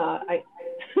 But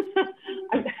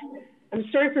I'm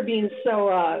sorry for being so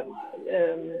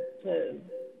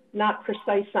not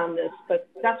precise on this, but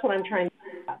that's what I'm trying to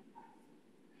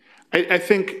do. I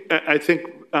think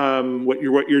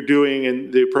what you're doing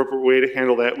and the appropriate way to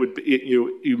handle that would be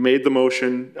you made the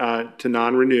motion to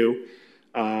non-renew,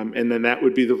 and then that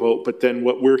would be the vote. But then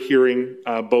what we're hearing,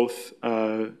 both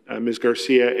Ms.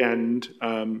 Garcia and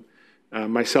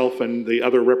myself and the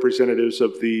other representatives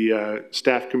of the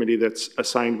staff committee that's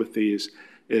assigned with these,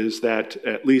 is that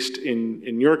at least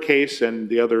in your case, and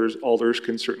the alders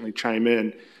can certainly chime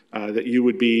in, that you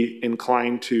would be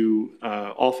inclined to,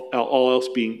 all else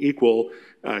being equal,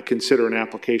 consider an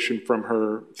application from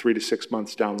her 3 to 6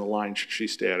 months down the line should she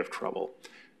stay out of trouble.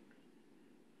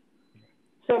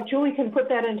 So if Julie can put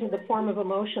that into the form of a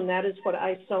motion, that is what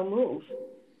I so move.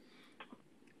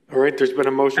 All right, there's been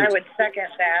a motion. I would second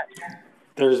that.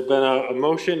 There's been a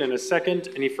motion and a second.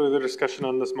 Any further discussion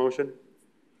on this motion?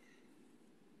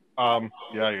 Yeah,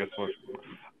 I guess so.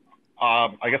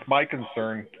 I guess my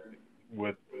concern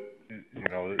with, you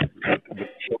know,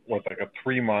 with like a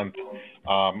 3 month,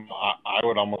 I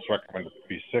would almost recommend it to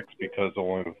be 6 because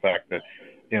only the fact that,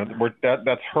 you know,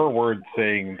 that's her word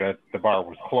saying that the bar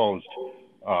was closed.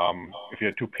 If you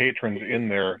had 2 patrons in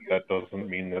there, that doesn't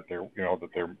mean that there, you know,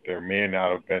 that there may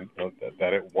not have been, you know,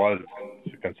 that it was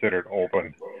considered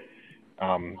open.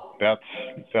 That's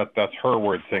her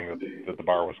word saying that the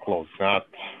bar was closed, not,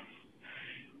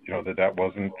 you know, that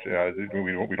wasn't.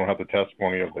 We don't have the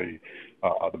testimony of the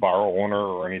bar owner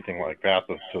or anything like that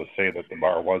to say that the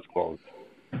bar was closed.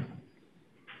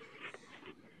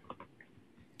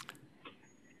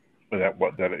 That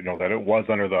you know that it was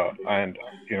under the, and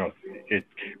you know it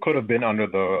could have been under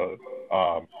the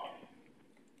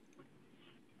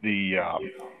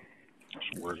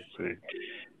where to say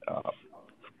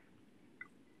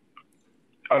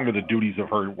under the duties of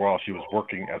her while she was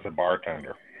working as a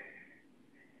bartender.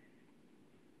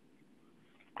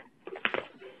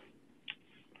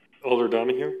 Alder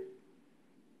Donahue?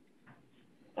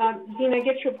 Dean, I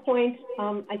get your point.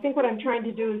 I think what I'm trying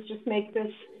to do is just make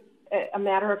this a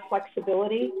matter of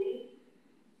flexibility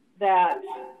that,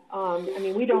 I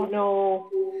mean, we don't know,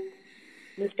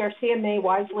 Ms. Garcia may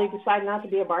wisely decide not to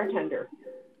be a bartender.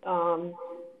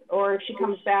 Or if she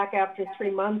comes back after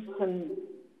 3 months and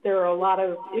there are a lot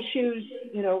of issues,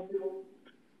 you know,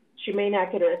 she may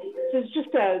not get her. This is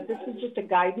just a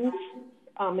guidance.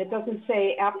 It doesn't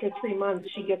say after 3 months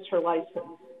she gets her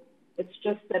license. It's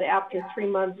just that after 3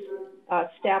 months,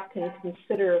 staff can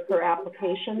consider her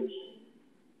application.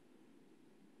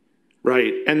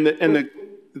 Right, and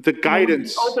the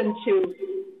guidance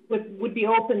would be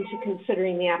open to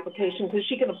considering the application because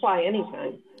she can apply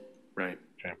anytime. Right.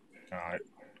 Okay. All right.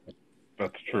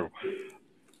 That's true.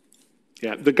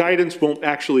 Yeah, the guidance won't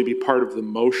actually be part of the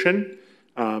motion,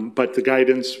 but the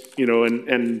guidance, you know,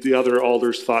 and the other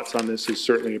alders' thoughts on this is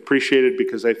certainly appreciated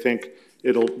because I think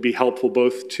it'll be helpful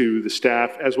both to the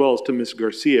staff as well as to Ms.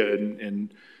 Garcia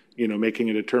in you know, making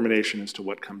a determination as to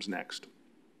what comes next.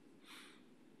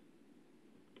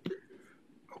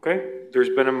 Okay, there's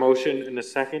been a motion and a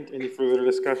second. Any further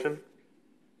discussion?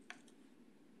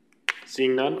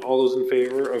 Seeing none, all those in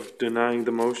favor of denying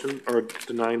the motion or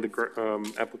denying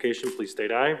the application, please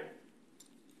state aye.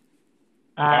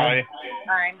 Aye.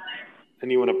 Aye.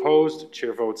 Anyone opposed?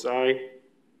 Chair votes aye.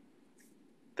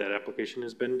 That application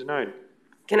has been denied.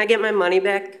 Can I get my money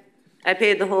back? I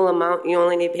paid the whole amount. You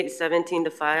only need to pay $17 to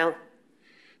file.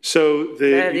 So I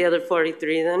have the other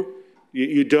 43 then?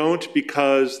 You don't,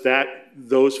 because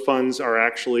those funds are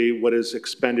actually what is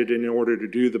expended in order to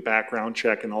do the background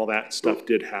check, and all that stuff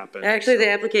did happen. Actually, the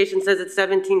application says it's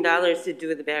 $17 to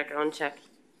do the background check.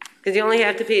 Because you only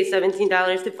have to pay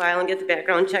 $17 to file and get the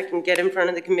background check and get in front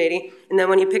of the committee. And then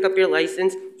when you pick up your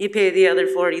license, you pay the other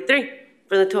 $43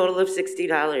 for the total of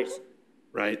 $60.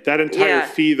 Right. That entire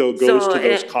fee, though, goes to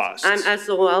those costs. I'm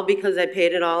SOL because I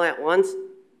paid it all at once.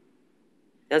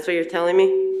 That's what you're telling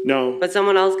me? No. But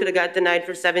someone else could have got denied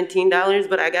for $17,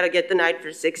 but I got to get denied for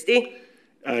 $60?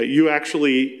 You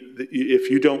actually,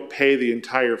 if you don't pay the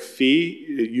entire fee,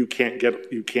 you can't get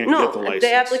the license.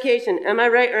 The application, am I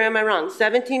right or am I wrong?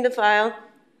 17 to file,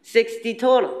 60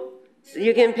 total. So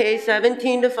you can pay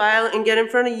 17 to file and get in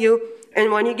front of you,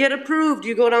 and when you get approved,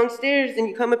 you go downstairs and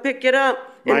you come and pick it up,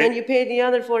 and then you pay the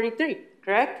other 43,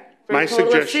 correct? My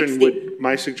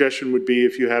suggestion would be,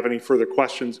 if you have any further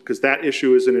questions, because that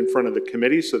issue isn't in front of the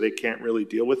committee, so they can't really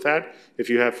deal with that. If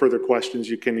you have further questions,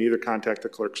 you can either contact the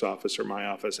clerk's office or my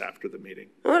office after the meeting.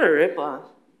 What a ripoff.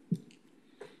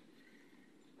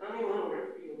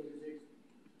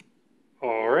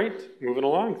 All right, moving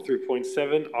along.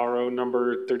 3.7, RO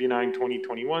number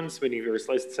 39-2021, submitting various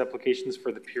license applications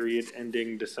for the period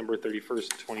ending December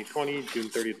 31st, 2020, June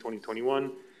 30th,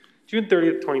 2021, June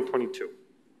 30th, 2022.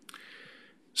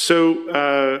 So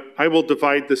I will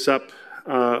divide this up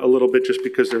a little bit, just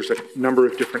because there's a number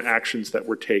of different actions that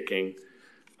we're taking.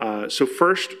 So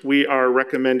first, we are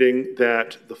recommending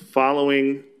that the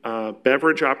following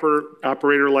beverage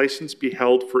operator license be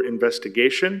held for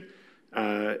investigation.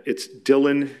 It's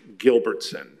Dylan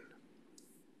Gilbertson.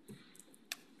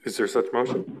 Is there such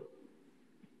motion?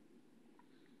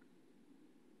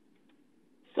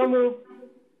 So moved.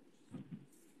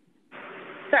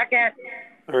 Second.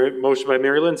 All right, motion by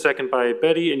Mary Lynn, second by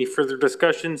Betty. Any further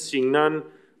discussion? Seeing none,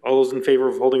 all those in favor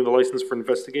of holding the license for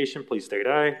investigation, please state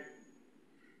aye.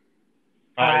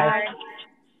 Aye.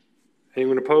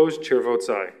 Anyone opposed? Chair votes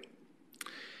aye.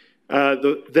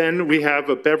 Then we have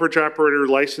a beverage operator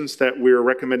license that we're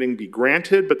recommending be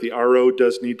granted, but the RO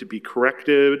does need to be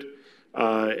corrected.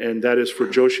 And that is for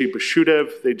Joshi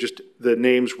Bashudev. The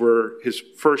names were, his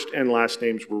first and last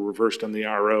names were reversed on the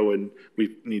RO, and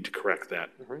we need to correct that.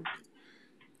 All right.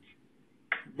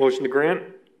 Motion to grant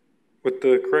with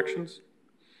the corrections?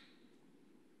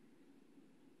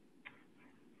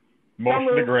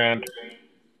 Motion to grant.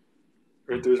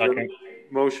 All right, there's a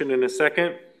motion and a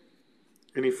second.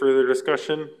 Any further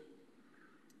discussion?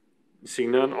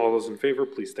 Seeing none, all those in favor,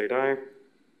 please state aye.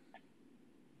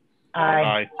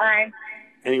 Aye. Aye.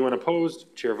 Anyone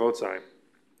opposed? Chair votes aye.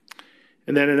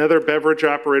 And then another beverage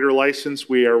operator license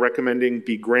we are recommending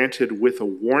be granted with a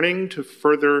warning to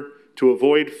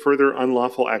avoid further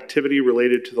unlawful activity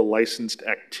related to the licensed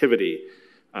activity.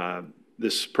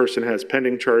 This person has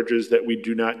pending charges that we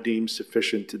do not deem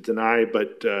sufficient to deny,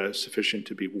 but sufficient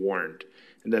to be warned.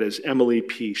 And that is Emily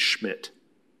P. Schmidt.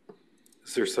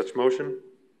 Is there such motion?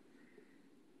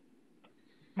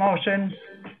 Motion.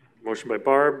 Motion by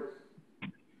Barb.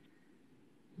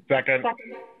 Second.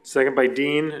 Second by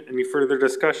Dean. Any further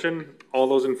discussion? All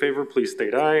those in favor, please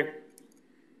state aye.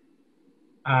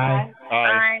 Aye.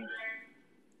 Aye.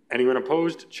 Anyone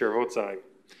opposed? Chair votes aye.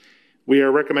 We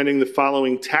are recommending the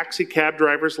following taxi cab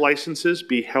drivers' licenses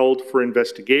be held for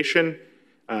investigation.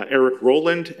 Eric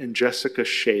Rowland and Jessica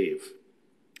Shave.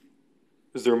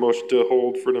 Is there a motion to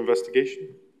hold for an investigation?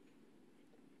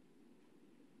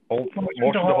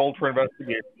 Motion to hold for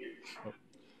investigation.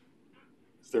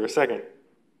 Is there a second?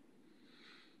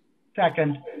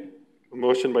 Second. A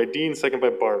motion by Dean, second by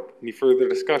Barb. Any further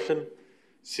discussion?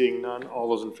 Seeing none, all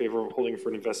those in favor of holding for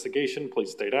an investigation,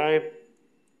 please state aye.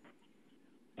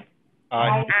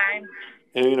 Aye. Aye.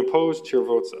 Anyone opposed? Chair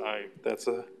votes aye. That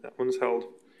one's held.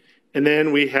 And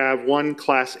then we have one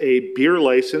Class A beer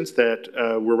license that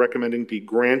we're recommending be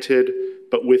granted,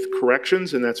 but with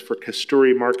corrections, and that's for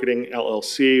Kasturi Marketing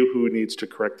LLC, who needs to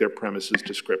correct their premises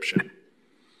description.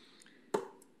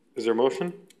 Is there a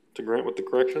motion to grant with the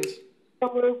corrections?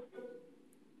 So moved.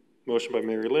 Motion by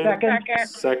Mary Lynn. Second.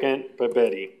 Second by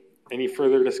Betty. Any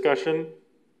further discussion?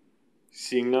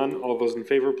 Seeing none, all those in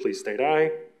favor, please state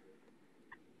aye.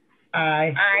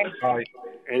 Aye. Aye. Aye.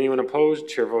 Anyone opposed?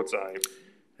 Chair votes aye.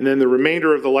 And then the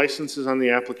remainder of the licenses on the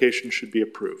application should be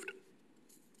approved.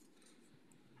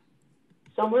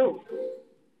 So moved.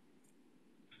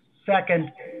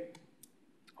 Second.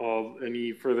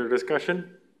 Any further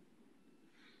discussion?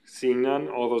 Seeing none,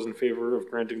 all those in favor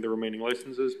of granting the remaining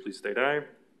licenses, please state aye.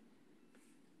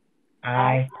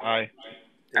 Aye.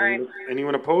 Aye.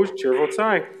 Anyone opposed? Chair votes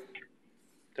aye.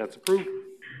 That's approved.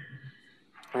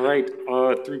 All right,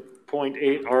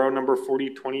 3.8, RO number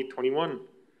 40-2021.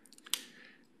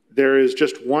 There is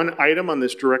just one item on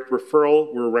this direct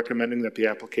referral. We're recommending that the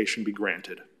application be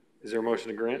granted. Is there a motion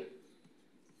to grant?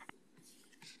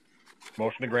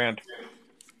 Motion to grant.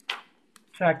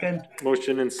 Second.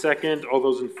 Motion and second. All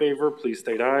those in favor, please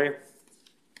state aye.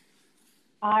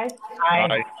 Aye.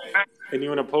 Aye.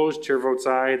 Anyone opposed? Chair votes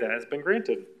aye. That has been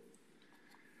granted.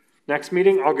 Next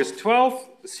meeting, August 12th.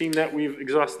 Seeing that we've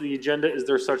exhausted the agenda, is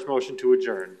there such motion to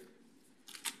adjourn?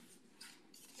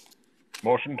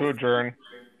 Motion to adjourn.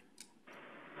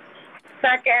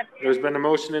 Second. There's been a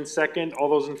motion and second. All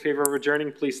those in favor of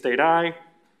adjourning, please state aye.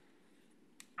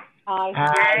 Aye.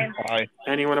 Aye. Aye.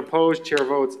 Anyone opposed? Chair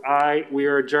votes aye. We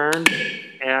are adjourned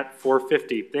at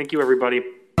 4:50. Thank you, everybody.